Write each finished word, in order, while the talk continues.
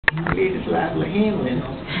Edith Lively Hamlin.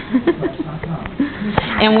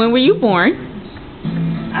 And when were you born?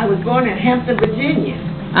 I was born in Hampton, Virginia.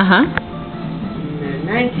 Uh-huh. In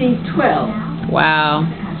 1912. Wow.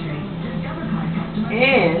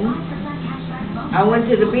 And I went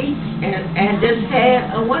to the beach and just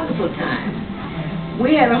had a wonderful time.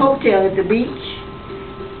 We had a hotel at the beach,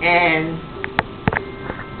 and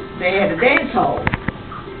they had a dance hall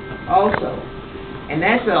also. And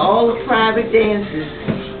that's where all the private dancers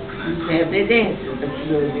used to have their dances.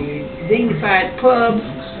 The dignified clubs,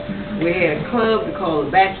 we had a club we called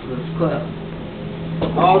the Bachelor's Club.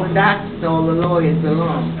 All the doctors, all the lawyers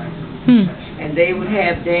belonged. And they would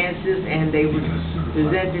have dances, and they would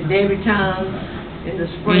present the debutantes in the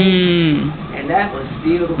spring. And that was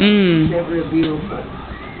beautiful, simply beautiful.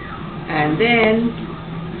 And then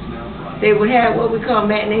they would have what we call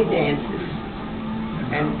matinee dances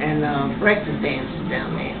and breakfast dances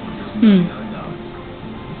down there.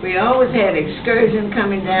 We always had excursions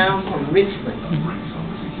coming down from Richmond.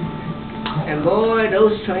 And boy,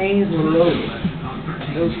 those trains were loaded.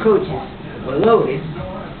 Those coaches were loaded.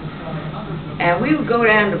 And we would go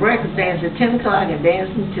down to breakfast dance at 10 o'clock and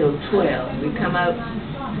dance until 12. We'd come out,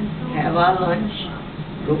 have our lunch,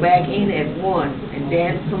 go back in at 1 and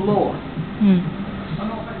dance some more.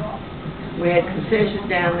 We had concessions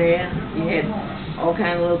down there. You had all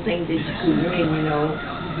kinds of little things that you could win, you know.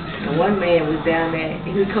 And one man was down there,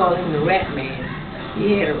 we called him the Rat Man.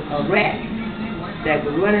 He had a rat that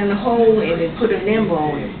would run in the hole and it put a number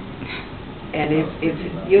on it. And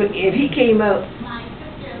if he came out,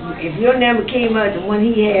 if your number came out the one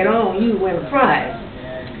he had on, you win a prize.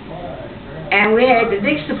 And we had the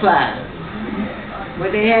Dick Supply,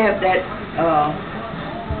 where they have that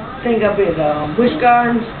thing up in Busch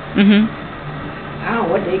Gardens. I don't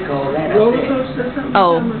know what they call that. Roller coaster or something?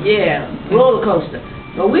 Oh. Yeah, roller coaster.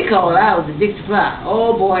 But we call ours the Dick Supply.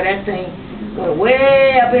 Oh boy, that thing went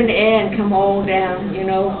way up in the air and come all down, you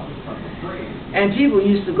know. And people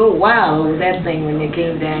used to go wild over that thing when they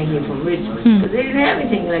came down here from Richmond. Because they didn't have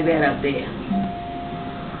anything like that up there.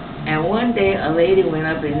 And one day a lady went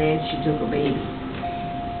up in there and she took a baby.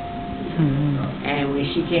 And when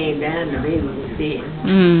she came down, the baby was dead.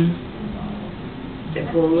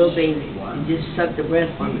 That poor little baby. You just sucked the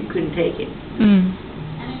breath from it, couldn't take it.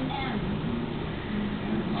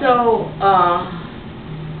 So,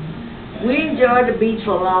 we enjoyed the beach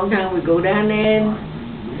for a long time. We'd go down there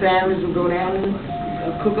and families would go down and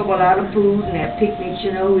cook up a lot of food and have picnics,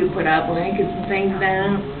 you know. We'd put our blankets and things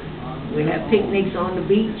down. We'd have picnics on the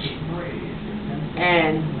beach.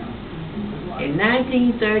 And in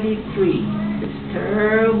 1933, this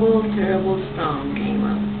terrible, terrible storm came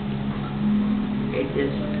up. It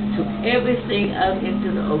just took everything out into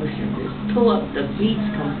the ocean. Just tore up the beach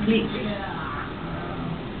completely.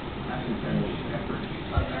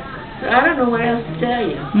 So I don't know what else to tell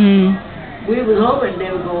you. We were hoping they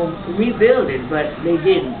were going to rebuild it, but they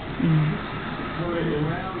didn't.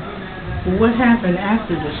 What happened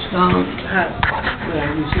after the storm?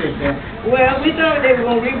 Well, you said that. Well, we thought they were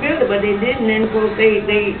going to rebuild it, but they didn't. And of course, they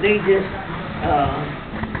just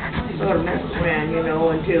sort of messed around, you know,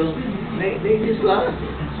 until they just lost it.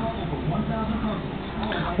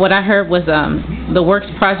 What I heard was the Works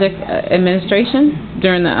Project Administration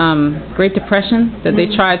during the Great Depression, that they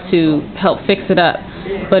tried to help fix it up,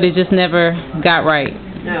 but it just never got right.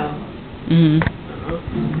 No.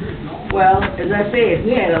 Well, as I said,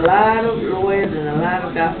 we had a lot of lawyers and a lot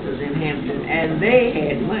of doctors in Hampton, and they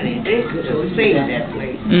had money. They could have saved that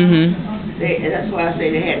place. That's why I say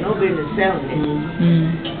they had no business selling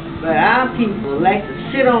it. But our people like to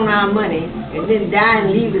sit on our money and then die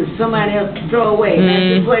and leave it for somebody else to throw away.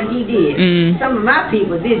 That's what he did. Some of my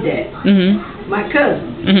people did that. My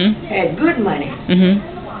cousin had good money.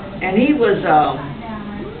 And he was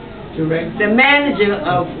the manager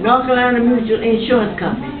of North Carolina Mutual Insurance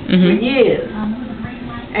Company for years.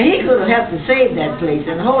 And he could have helped to save that place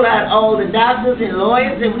and hold out all the doctors and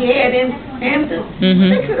lawyers that we had in Hampton.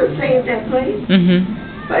 They could have saved that place.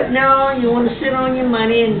 But no, you want to sit on your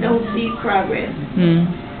money and don't see progress.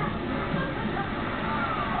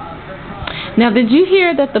 Now, did you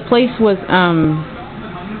hear that the place was,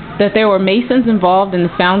 that there were Masons involved in the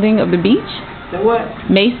founding of the beach? The what?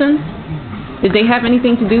 Masons? Did they have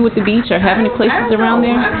anything to do with the beach or have any places around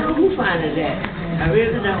there? I don't know who founded that. I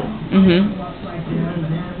really don't.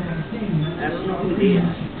 I don't know who did.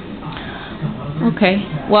 Okay.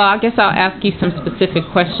 Well, I guess I'll ask you some specific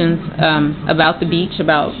questions about the beach,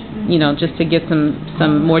 about, you know, just to get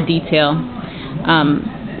some more detail.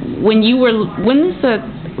 When do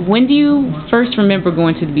you first remember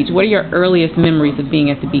going to the beach? What are your earliest memories of being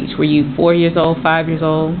at the beach? Were you 4 years old, 5 years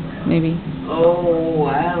old, maybe? Oh,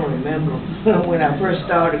 I don't remember when I first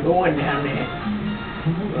started going down there.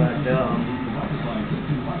 But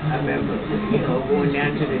I remember, going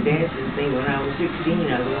down to the dancing thing when I was 16.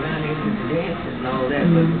 I go down there to the dancing and all that.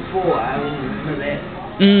 But before, I don't remember that.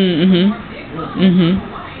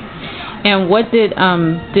 And what did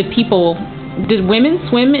women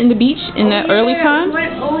swim in the beach in that early time?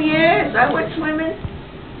 Yes, I went swimming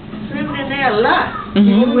in there a lot.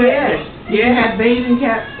 Yes. You had bathing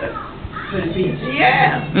caps for the beach.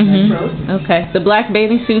 Yeah. Okay. The black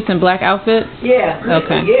bathing suits and black outfits? Yeah.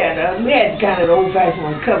 Okay. Yeah, we had kind of the old-fashioned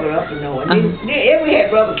one covered up and all. And we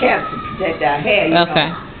had rubber caps to protect our hair,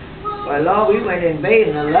 Okay. But Lord, we went in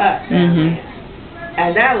bathing a lot down there.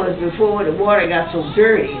 And that was before the water got so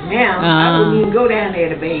dirty. Now, I wouldn't even go down there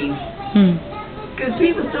to bathe. Because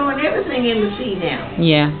people throwing everything in the sea now.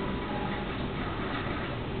 Yeah.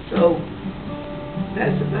 So,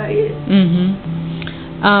 that's about it.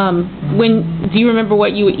 Do you remember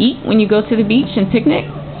what you would eat when you go to the beach and picnic?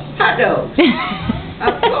 Hot dogs.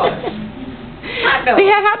 Of course. Hot dogs. They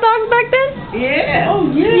had hot dogs back then? Yeah. Oh,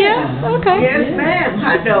 yeah. Yeah, okay. Yes, ma'am.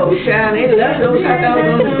 Hot dogs, child. They love those hot dogs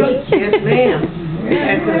on the beach. Yes, ma'am.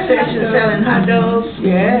 At concessions selling hot dogs.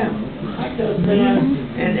 Yeah.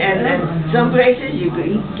 And some places you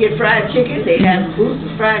could get fried chicken. They have booths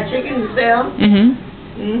of fried chicken to sell.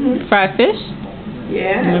 Fried fish?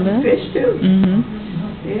 Yeah, remember that? Fish too.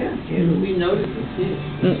 Yeah. We noticed the fish.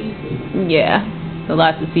 Yeah. So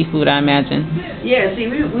lots of seafood, I imagine. Yeah, see,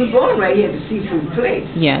 we were born right here at the seafood place.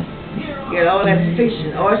 Yes. Get all that fish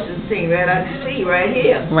and oysters thing right out to sea right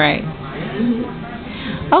here. Right.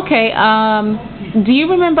 Okay. Do you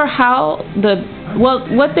remember how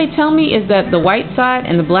what they tell me is that the white side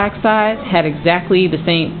and the black side had exactly the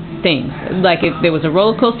same things. Like if there was a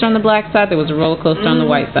roller coaster on the black side, there was a roller coaster on the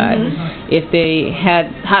white side. If they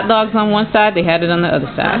had hot dogs on one side, they had it on the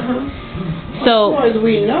other side. So, as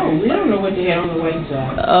we know, we don't know what they had on the white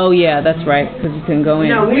side. Oh yeah, that's right, because you couldn't go in.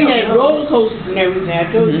 No, we had roller coasters and everything. I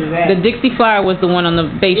told you that. The Dixie Flyer was the one on the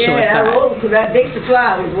Bayshore side. Yeah, that Dixie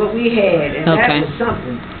Flyer was what we had, and that was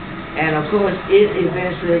something. And of course, it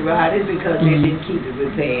eventually rotted because they didn't keep it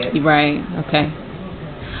repaired. Right. Okay.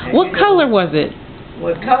 What color was it?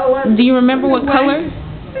 What color was it? Do you remember what color? It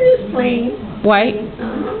was plain. White?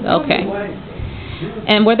 Okay.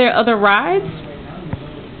 And were there other rides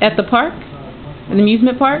at the park? An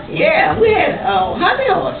amusement park? Yeah, we had hobby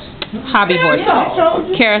horse. Hobby horse.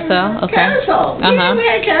 Carousel. Okay. Carousel. Yeah, we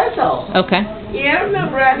had carousel. Okay. Yeah, I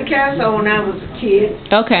remember riding the carousel when I was a kid.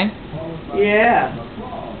 Okay. Yeah.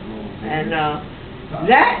 And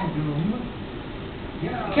that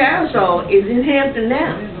carousel is in Hampton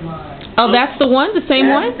now. Oh, that's the one? The same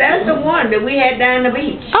one? That's the one that we had down the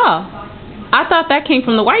beach. Oh. I thought that came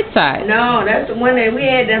from the white side. No, that's the one that we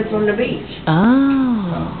had done from the beach.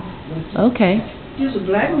 Oh. Okay. There's a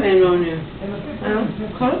black man on there.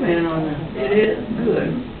 Color man on there. It is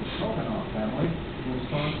good.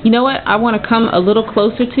 You know what? I want to come a little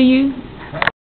closer to you